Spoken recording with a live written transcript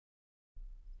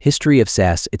History of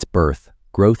SAS, its birth,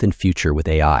 growth, and future with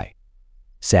AI.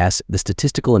 SAS, the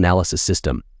statistical analysis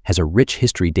system, has a rich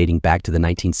history dating back to the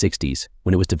 1960s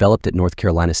when it was developed at North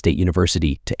Carolina State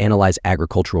University to analyze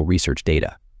agricultural research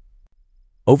data.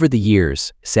 Over the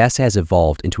years, SAS has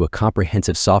evolved into a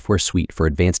comprehensive software suite for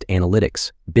advanced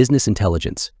analytics, business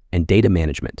intelligence, and data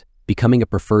management, becoming a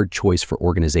preferred choice for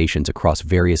organizations across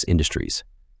various industries.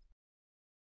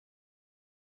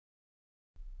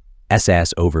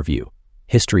 SAS Overview.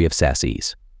 History of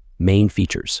SAS. Main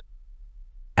features.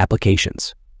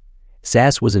 Applications.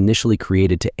 SAS was initially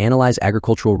created to analyze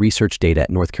agricultural research data at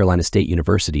North Carolina State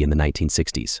University in the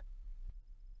 1960s.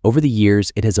 Over the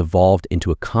years, it has evolved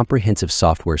into a comprehensive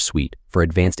software suite for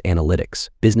advanced analytics,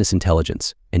 business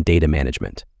intelligence, and data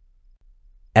management.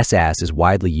 SAS is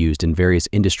widely used in various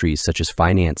industries such as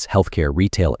finance, healthcare,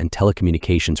 retail, and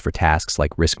telecommunications for tasks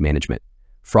like risk management,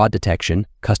 fraud detection,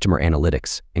 customer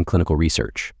analytics, and clinical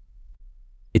research.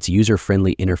 Its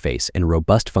user-friendly interface and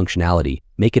robust functionality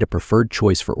make it a preferred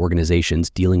choice for organizations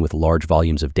dealing with large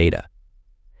volumes of data.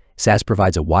 SAS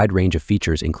provides a wide range of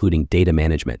features including data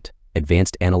management,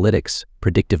 advanced analytics,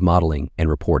 predictive modeling, and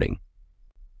reporting.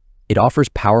 It offers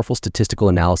powerful statistical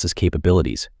analysis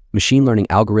capabilities, machine learning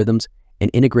algorithms,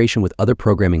 and integration with other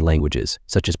programming languages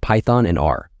such as Python and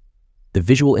R. The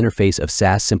visual interface of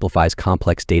SAS simplifies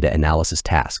complex data analysis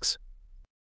tasks.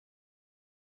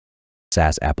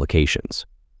 SAS applications.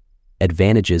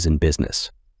 Advantages in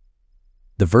business.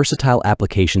 The versatile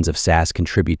applications of SAS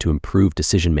contribute to improved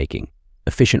decision-making,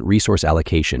 efficient resource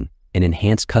allocation, and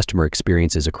enhanced customer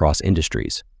experiences across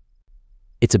industries.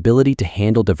 Its ability to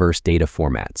handle diverse data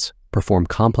formats, perform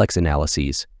complex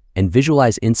analyses, and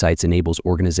visualize insights enables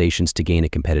organizations to gain a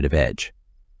competitive edge.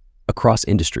 Across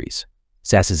industries,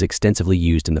 SAS is extensively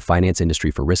used in the finance industry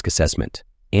for risk assessment,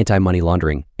 anti-money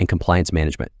laundering, and compliance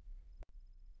management.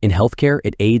 In healthcare,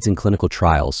 it aids in clinical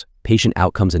trials, patient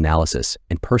outcomes analysis,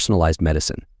 and personalized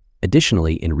medicine.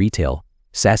 Additionally, in retail,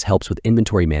 SAS helps with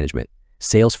inventory management,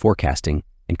 sales forecasting,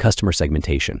 and customer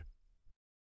segmentation.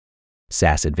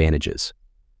 SAS advantages.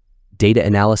 Data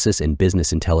analysis and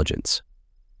business intelligence.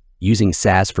 Using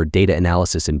SAS for data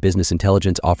analysis and business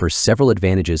intelligence offers several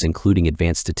advantages including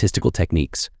advanced statistical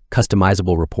techniques,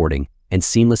 customizable reporting, and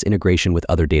seamless integration with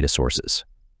other data sources.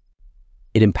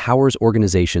 It empowers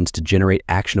organizations to generate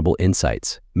actionable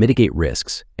insights, mitigate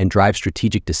risks, and drive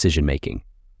strategic decision-making.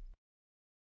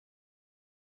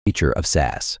 Future of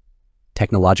SAS.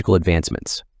 Technological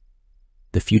advancements.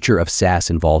 The future of SAS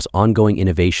involves ongoing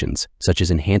innovations such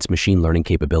as enhanced machine learning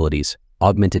capabilities,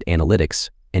 augmented analytics,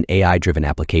 and AI-driven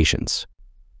applications.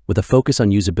 With a focus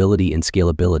on usability and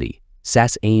scalability,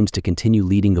 SAS aims to continue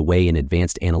leading the way in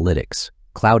advanced analytics,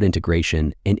 cloud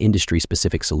integration, and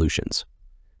industry-specific solutions.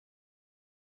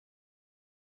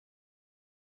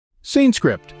 Scene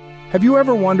script. Have you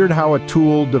ever wondered how a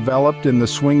tool developed in the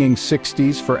swinging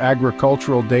 60s for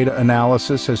agricultural data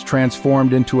analysis has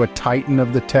transformed into a titan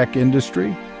of the tech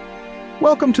industry?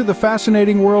 Welcome to the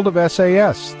fascinating world of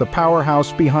SAS, the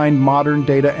powerhouse behind modern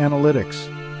data analytics.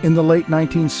 In the late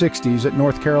 1960s at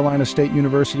North Carolina State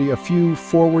University, a few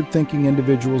forward-thinking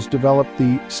individuals developed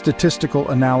the Statistical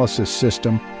Analysis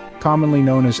System, commonly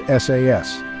known as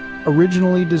SAS.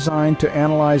 Originally designed to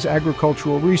analyze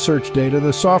agricultural research data,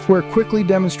 the software quickly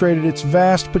demonstrated its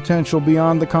vast potential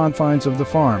beyond the confines of the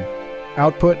farm.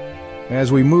 Output: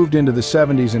 as we moved into the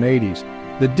 70s and 80s,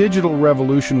 the digital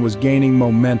revolution was gaining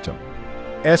momentum.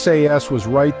 SAS was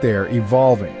right there,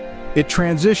 evolving. It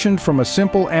transitioned from a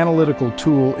simple analytical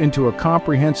tool into a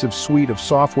comprehensive suite of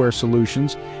software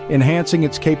solutions, enhancing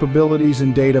its capabilities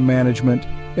in data management,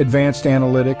 advanced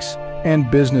analytics,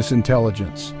 and business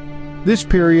intelligence. This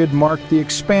period marked the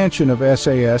expansion of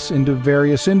SAS into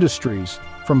various industries,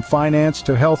 from finance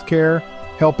to healthcare,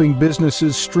 helping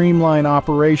businesses streamline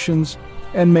operations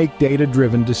and make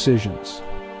data-driven decisions.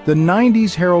 The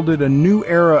 90s heralded a new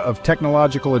era of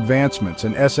technological advancements,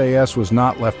 and SAS was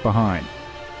not left behind.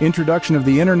 Introduction of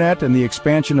the internet and the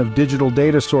expansion of digital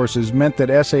data sources meant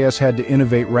that SAS had to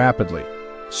innovate rapidly.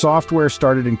 Software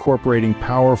started incorporating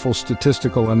powerful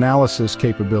statistical analysis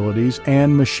capabilities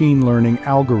and machine learning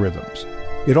algorithms.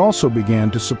 It also began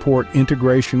to support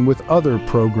integration with other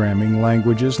programming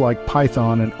languages like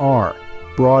Python and R,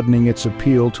 broadening its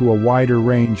appeal to a wider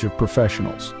range of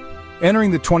professionals.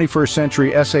 Entering the 21st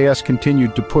century, SAS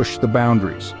continued to push the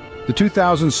boundaries. The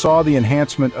 2000s saw the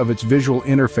enhancement of its visual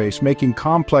interface, making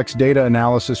complex data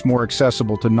analysis more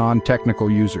accessible to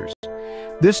non-technical users.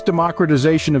 This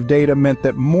democratization of data meant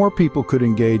that more people could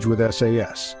engage with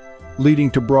SAS, leading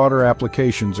to broader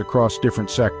applications across different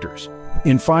sectors.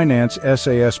 In finance,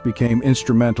 SAS became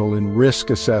instrumental in risk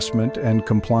assessment and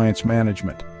compliance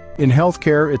management. In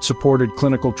healthcare, it supported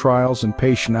clinical trials and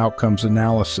patient outcomes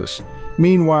analysis.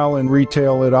 Meanwhile, in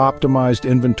retail, it optimized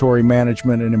inventory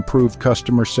management and improved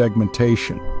customer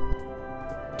segmentation.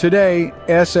 Today,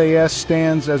 SAS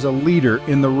stands as a leader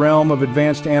in the realm of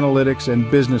advanced analytics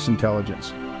and business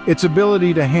intelligence. Its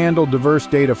ability to handle diverse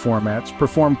data formats,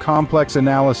 perform complex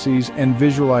analyses, and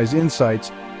visualize insights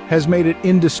has made it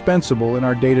indispensable in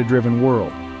our data-driven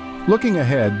world. Looking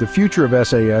ahead, the future of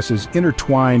SAS is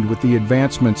intertwined with the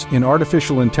advancements in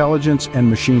artificial intelligence and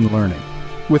machine learning.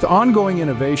 With ongoing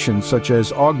innovations such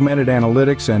as augmented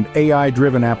analytics and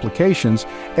AI-driven applications,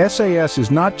 SAS is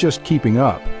not just keeping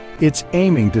up, it's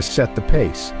aiming to set the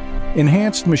pace.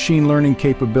 Enhanced machine learning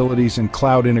capabilities and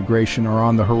cloud integration are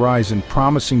on the horizon,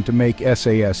 promising to make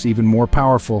SAS even more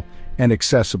powerful and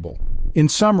accessible. In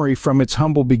summary, from its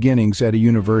humble beginnings at a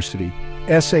university,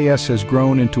 SAS has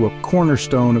grown into a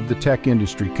cornerstone of the tech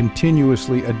industry,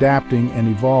 continuously adapting and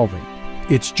evolving.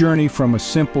 Its journey from a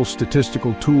simple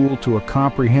statistical tool to a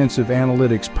comprehensive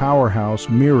analytics powerhouse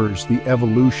mirrors the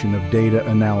evolution of data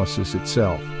analysis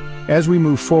itself. As we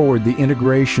move forward, the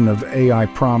integration of AI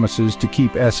promises to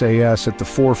keep SAS at the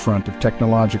forefront of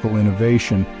technological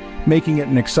innovation, making it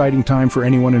an exciting time for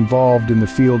anyone involved in the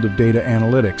field of data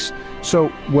analytics. So,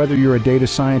 whether you're a data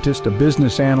scientist, a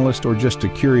business analyst, or just a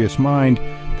curious mind,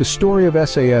 the story of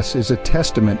SAS is a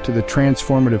testament to the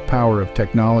transformative power of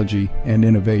technology and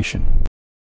innovation.